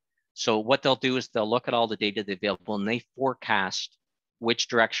update. So what they'll do is they'll look at all the data that's available and they forecast which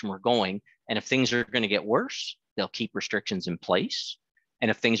direction we're going. And if things are going to get worse, they'll keep restrictions in place. And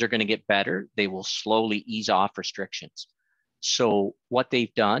if things are going to get better, they will slowly ease off restrictions. So what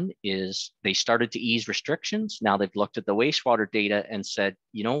they've done is they started to ease restrictions. Now they've looked at the wastewater data and said,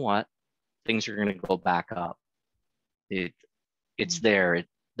 you know what, things are going to go back up. It's there.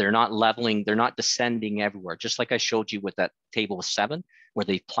 They're not leveling. They're not descending everywhere. Just like I showed you with that table of 7, where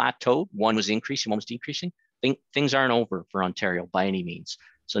they plateaued. One was increasing, one was decreasing. Things aren't over for Ontario by any means.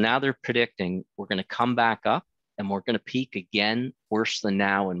 So now they're predicting we're going to come back up and we're going to peak again worse than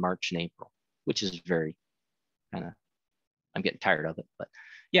now in March and April, which is very kind of, I'm getting tired of it, but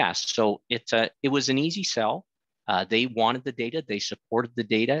yeah, so it was an easy sell. They wanted the data, they supported the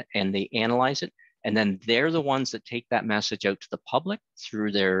data, and they analyze it. And then they're the ones that take that message out to the public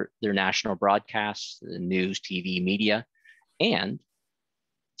through their national broadcasts, the news, TV, media, and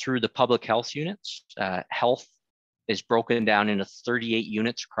through the public health units. Health is broken down into 38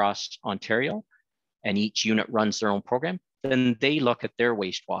 units across Ontario, and each unit runs their own program. Then they look at their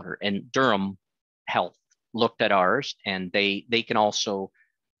wastewater, and Durham Health looked at ours, and they can also,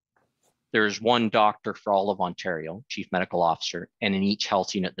 there's one doctor for all of Ontario, chief medical officer, and in each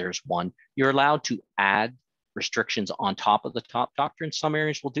health unit there's one. You're allowed to add restrictions on top of the top doctor, and some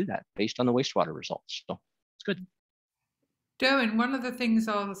areas will do that based on the wastewater results. So it's good. Derwin, one of the things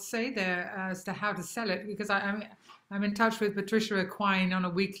I'll say there as to how to sell it, because I'm in touch with Patricia Equine on a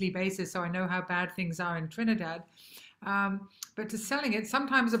weekly basis, so I know how bad things are in Trinidad. But to selling it,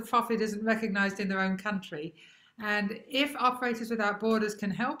 sometimes a profit isn't recognized in their own country. And if Operators Without Borders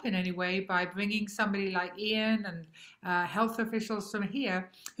can help in any way by bringing somebody like Ian and health officials from here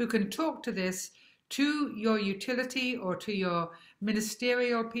who can talk to this to your utility or to your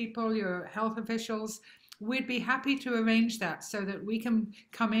ministerial people, your health officials, we'd be happy to arrange that so that we can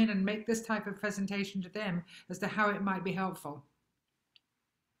come in and make this type of presentation to them as to how it might be helpful.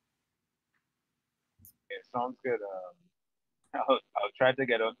 It sounds good. I'll try to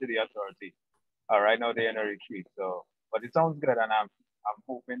get onto the authority. Right now they're in a retreat, so but it sounds good, and I'm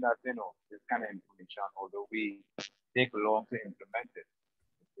hoping that this kind of information, although we take long to implement it,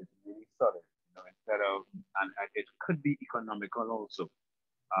 it's really solid. Instead of and it could be economical also.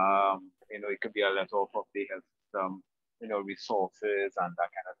 It could be a let off of the health system, resources and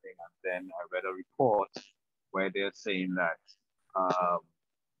that kind of thing. And then I read a report where they're saying that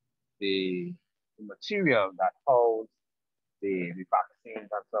the material that holds the vaccines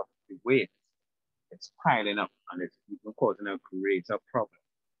and stuff, the weight, it's piling up and it's causing a greater problem.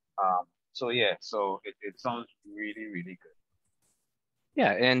 So it sounds really, really good.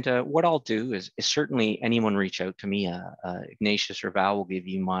 Yeah, and what I'll do is certainly anyone reach out to me. Ignatius or Val will give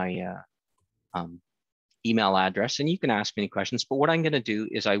you my email address, and you can ask me any questions. But what I'm going to do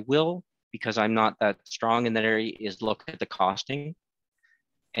is I will, because I'm not that strong in that area, is look at the costing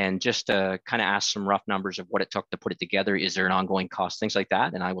and just kind of ask some rough numbers of what it took to put it together. Is there an ongoing cost, things like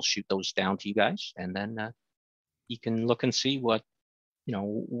that, and I will shoot those down to you guys, and then you can look and see what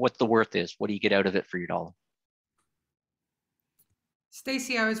what the worth is. What do you get out of it for your dollar?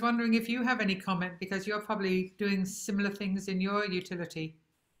 Stacey, I was wondering if you have any comment, because you're probably doing similar things in your utility.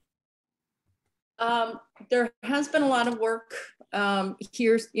 There has been a lot of work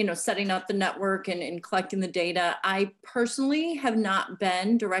here, setting up the network and collecting the data. I personally have not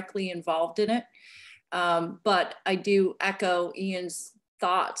been directly involved in it, but I do echo Ian's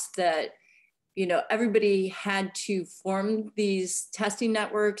thoughts that everybody had to form these testing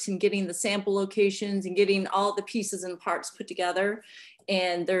networks and getting the sample locations and getting all the pieces and parts put together.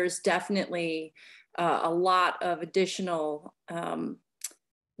 And there's definitely a lot of additional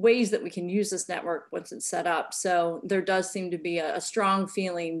ways that we can use this network once it's set up. So there does seem to be a strong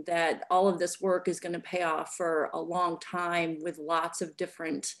feeling that all of this work is going to pay off for a long time, with lots of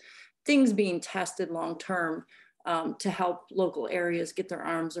different things being tested long term to help local areas get their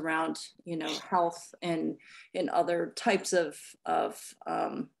arms around, you know, health and other types of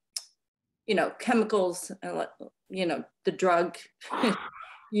you know, chemicals, you know, the drug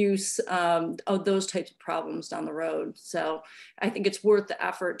use of those types of problems down the road. So I think it's worth the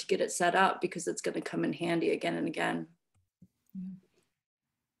effort to get it set up, because it's going to come in handy again and again.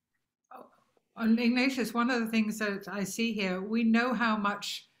 Ignatius, one of the things that I see here, we know how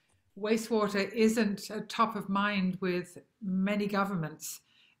much wastewater isn't top of mind with many governments.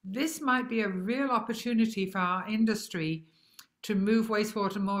 This might be a real opportunity for our industry to move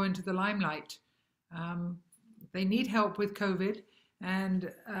wastewater more into the limelight. They need help with COVID,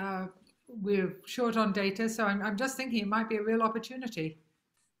 and we're short on data. So I'm just thinking it might be a real opportunity.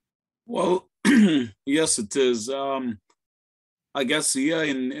 Well, yes, it is. I guess, yeah,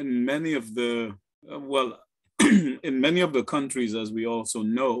 in many of the, in many of the countries, as we also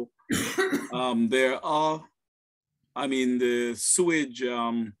know, there are, I mean, the sewage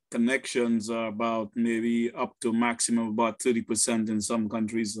connections are about maybe up to maximum about 30% in some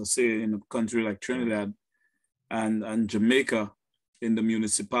countries, let's say in a country like Trinidad and Jamaica. In the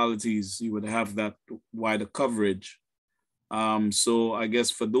municipalities, you would have that wider coverage. So I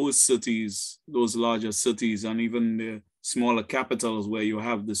guess for those cities, those larger cities, and even the smaller capitals where you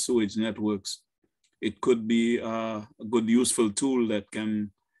have the sewage networks, it could be a good, useful tool that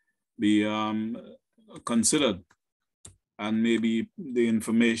can be considered, and maybe the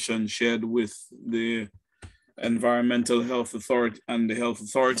information shared with the environmental health authority and the health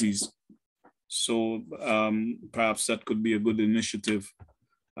authorities. So perhaps that could be a good initiative.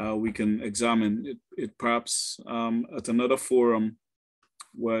 We can examine it perhaps at another forum,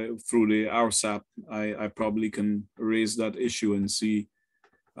 where through the RSAP, I probably can raise that issue and see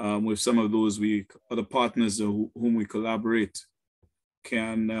with some of those other partners whom we collaborate,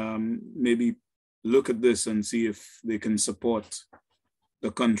 can maybe look at this and see if they can support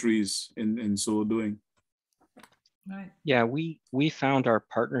the countries in so doing. Right. Yeah, we found our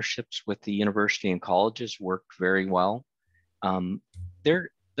partnerships with the university and colleges work very well. They're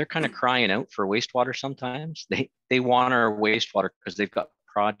kind of crying out for wastewater sometimes. They want our wastewater because they've got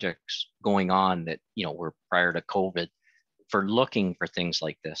projects going on that, you know, were prior to COVID, for looking for things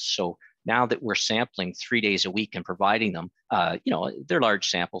like this. So now that we're sampling 3 days a week and providing them, you know, they're large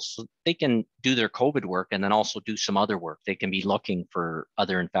samples, so they can do their COVID work and then also do some other work. They can be looking for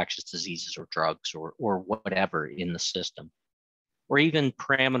other infectious diseases or drugs or whatever in the system, or even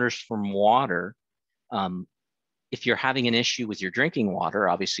parameters from water. If you're having an issue with your drinking water,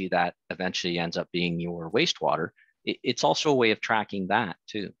 obviously that eventually ends up being your wastewater. It's also a way of tracking that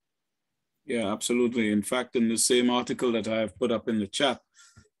too. Yeah, absolutely. In fact, in the same article that I have put up in the chat,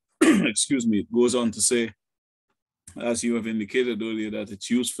 excuse me, it goes on to say, as you have indicated earlier, that its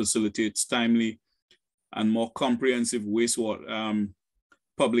use facilitates timely and more comprehensive wastewater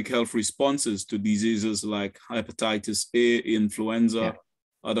public health responses to diseases like hepatitis A, influenza,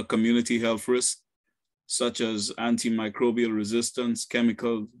 other community health risks, such as antimicrobial resistance,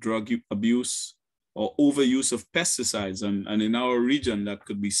 chemical drug abuse, or overuse of pesticides. And in our region, that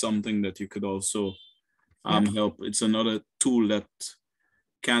could be something that you could also help. It's another tool that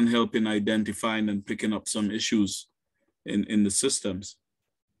can help in identifying and picking up some issues in the systems.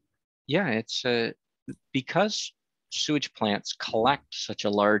 Yeah, it's because sewage plants collect such a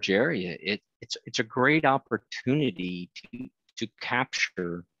large area, it's a great opportunity to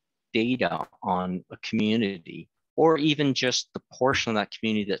capture data on a community, or even just the portion of that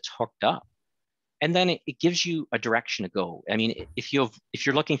community that's hooked up. And then it gives you a direction to go. I mean, if you're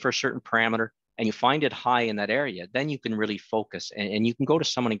looking for a certain parameter and you find it high in that area, then you can really focus, and you can go to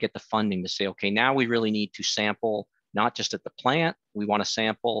someone and get the funding to say, okay, now we really need to sample, not just at the plant, we want to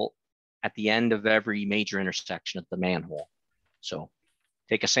sample at the end of every major intersection of the manhole. So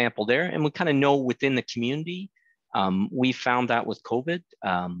take a sample there, and we kind of know within the community. We found that with COVID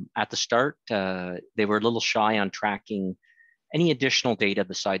at the start, they were a little shy on tracking any additional data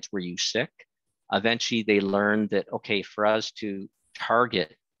besides were you sick. Eventually they learned that, okay, for us to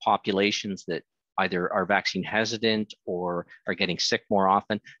target populations that either are vaccine hesitant or are getting sick more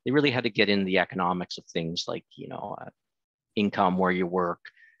often, they really had to get in the economics of things like, you know, income, where you work,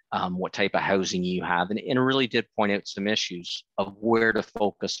 what type of housing you have. And it really did point out some issues of where to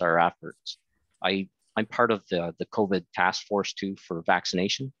focus our efforts. I'm part of the COVID task force too for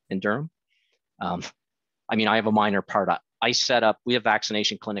vaccination in Durham. I mean, I have a minor part I set up, we have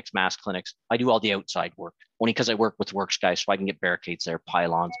vaccination clinics, mass clinics. I do all the outside work, only because I work with works guys, so I can get barricades there,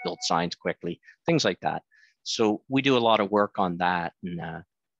 pylons, build signs quickly, things like that. So we do a lot of work on that,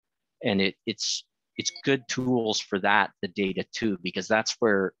 and it's good tools for that, the data too, because that's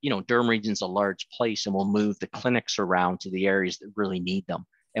where, you know, Durham region's a large place, and we'll move the clinics around to the areas that really need them.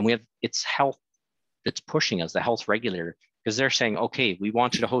 And we have, it's health that's pushing us, the health regulator, because they're saying, okay, we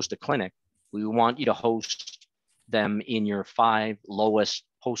want you to host a clinic. We want you to host them in your 5 lowest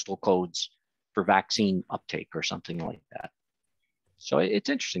postal codes for vaccine uptake or something like that. So it's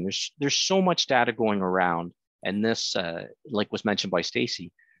interesting. There's so much data going around, and this, like was mentioned by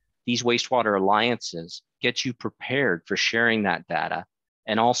Stacy, these wastewater alliances get you prepared for sharing that data,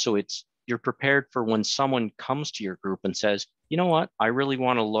 and also you're prepared for when someone comes to your group and says, you know what, I really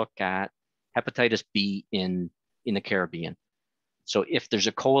want to look at hepatitis B in the Caribbean. So if there's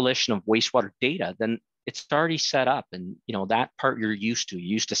a coalition of wastewater data, then it's already set up, and you know that part you're used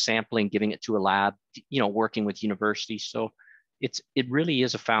to sampling, giving it to a lab, you know, working with universities. So it really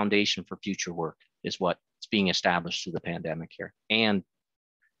is a foundation for future work, is what's being established through the pandemic here. And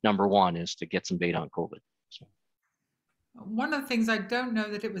number one is to get some data on COVID. So. One of the things I don't know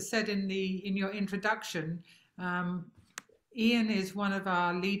that it was said in your introduction, Ian is one of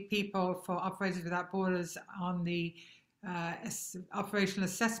our lead people for Operators Without Borders on the operational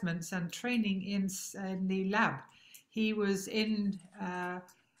assessments and training in the lab. He was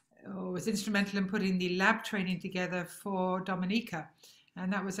was instrumental in putting the lab training together for Dominica,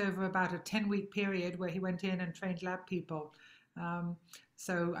 and that was over about a 10-week period where he went in and trained lab people.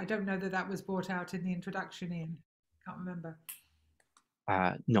 So I don't know that that was brought out in the introduction, Ian. Can't remember.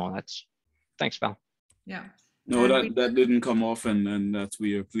 No, thanks, Val. Yeah. No, that didn't come off, and that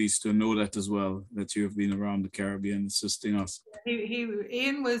we are pleased to know that as well, that you have been around the Caribbean assisting us.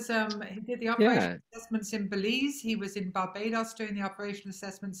 Ian was, he did the operational assessments in Belize. He was in Barbados doing the operational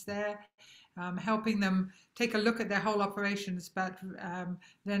assessments there, helping them take a look at their whole operations, but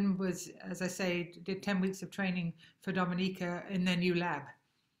then was, as I say, did 10 weeks of training for Dominica in their new lab.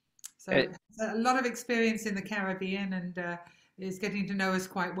 So a lot of experience in the Caribbean, and is getting to know us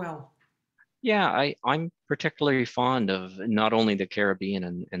quite well. Yeah, I'm particularly fond of not only the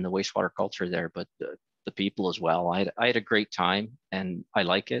Caribbean and the wastewater culture there, but the people as well. I had a great time, and I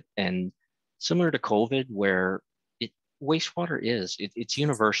like it. And similar to COVID, where wastewater it's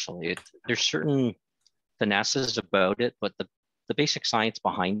universal. There's certain finesses about it, but the basic science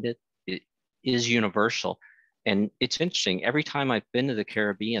behind it is universal. And it's interesting. Every time I've been to the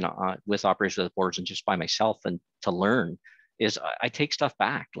Caribbean with Operators Without Borders and just by myself and to learn, is I take stuff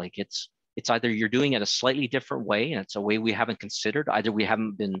back. Like it's either you're doing it a slightly different way, and it's a way we haven't considered. Either we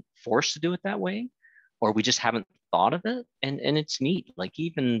haven't been forced to do it that way, or we just haven't thought of it. And it's neat. Like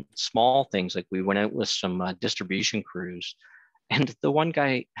even small things, like we went out with some distribution crews, and the one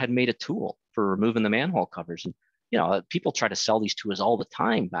guy had made a tool for removing the manhole covers. And you know, people try to sell these tools all the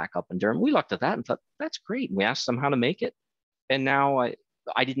time back up in Durham. We looked at that and thought, that's great. And we asked them how to make it. And now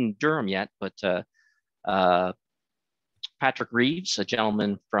I didn't Durham yet, but Patrick Reeves, a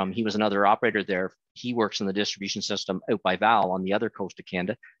gentleman he was another operator there. He works in the distribution system out by Val on the other coast of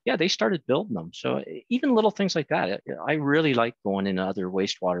Canada. Yeah, they started building them. So even little things like that, I really like going in other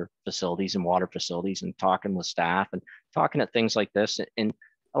wastewater facilities and water facilities and talking with staff and talking at things like this. And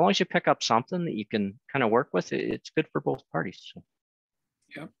as long as you pick up something that you can kind of work with, it's good for both parties. So.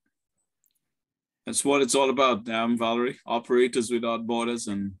 Yeah. That's what it's all about, Valerie. Operators Without Borders,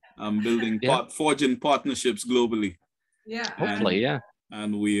 and building, forging partnerships globally. Yeah. Hopefully, yeah.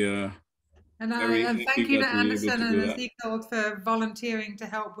 And we and thank you to Anderson and Ezekiel for volunteering to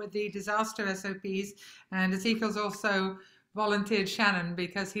help with the disaster SOPs. And Ezekiel's also volunteered Shannon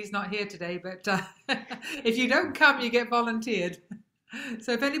because he's not here today. But if you don't come, you get volunteered.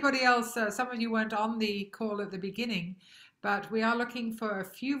 So if anybody else, some of you weren't on the call at the beginning, but we are looking for a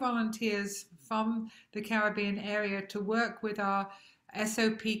few volunteers from the Caribbean area to work with our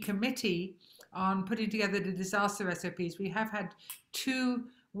SOP committee on putting together the disaster SOPs. We have had 2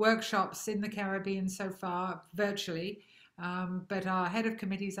 workshops in the Caribbean so far, virtually, but our head of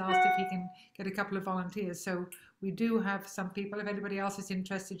committees asked if he can get a couple of volunteers. So we do have some people. If anybody else is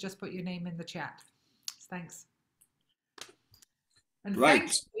interested, just put your name in the chat. Thanks. And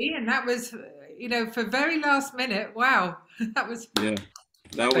thanks, Ian. That was, you know, for very last minute. Wow, that was that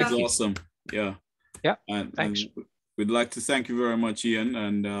was awesome. Yeah. Thanks. And we'd like to thank you very much, Ian,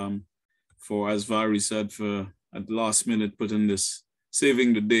 and for, as Valerie said, for at the last minute putting this,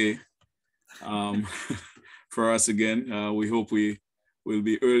 saving the day for us again. We hope we will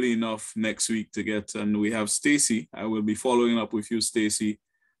be early enough next week to get, and we have Stacy. I will be following up with you, Stacy,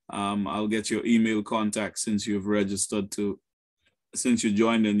 I'll get your email contact since you've registered since you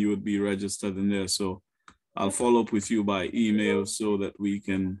joined and you would be registered in there. So I'll follow up with you by email so that we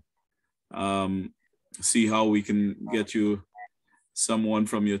can see how we can get you someone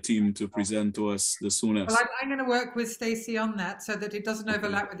from your team to present to us the soonest. Well, I'm going to work with Stacey on that so that it doesn't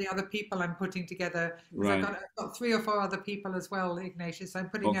overlap with the other people I'm putting together. Right. I've got 3 or 4 other people as well, Ignatius. I'm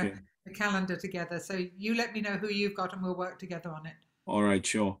putting a calendar together. So you let me know who you've got and we'll work together on it. All right,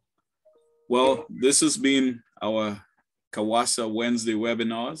 sure. Well, this has been our CAWASA Wednesday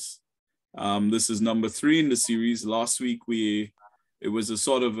webinars. This is number 3 in the series. Last week, it was a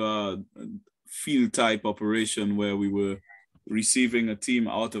sort of a field type operation where we were receiving a team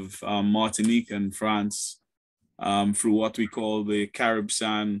out of Martinique and France through what we call the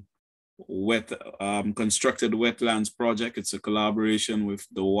Caribsan Constructed Wetlands Project. It's a collaboration with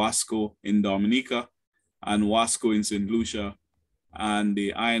the WASCO in Dominica and WASCO in St. Lucia and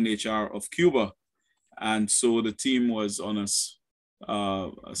the INHR of Cuba. And so the team was on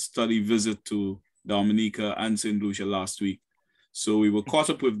a study visit to Dominica and St. Lucia last week. So we were caught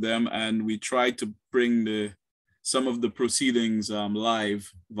up with them and we tried to bring some of the proceedings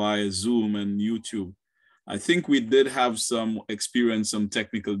live via Zoom and YouTube. I think we did have some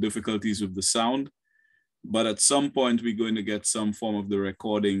technical difficulties with the sound, but at some point we're going to get some form of the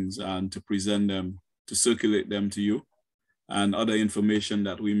recordings and to present them, to circulate them to you and other information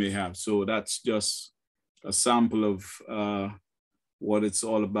that we may have. So that's just a sample of what it's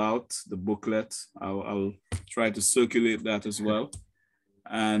all about, the booklet. I'll try to circulate that as well.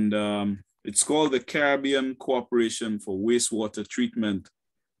 And it's called the Caribbean Cooperation for Wastewater Treatment,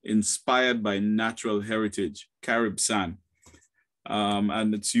 Inspired by Natural Heritage, Caribsan.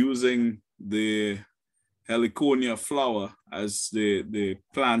 And it's using the heliconia flower as the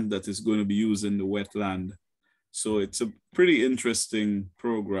plant that is going to be used in the wetland. So it's a pretty interesting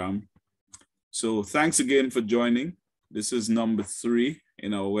program. So thanks again for joining. This is number 3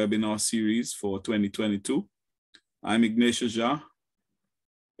 in our webinar series for 2022. I'm Ignatius Jean,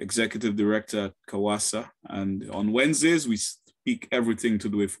 Executive Director at CAWASA. And on Wednesdays, we speak everything to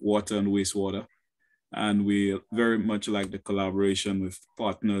do with water and wastewater. And we very much like the collaboration with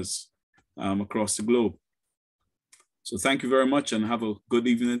partners across the globe. So thank you very much and have a good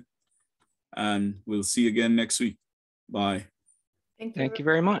evening. And we'll see you again next week. Bye. Thank you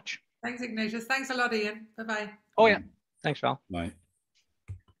very much. Thanks, Ignatius. Thanks a lot, Ian. Bye-bye. Oh, yeah. Thanks, Val. Bye.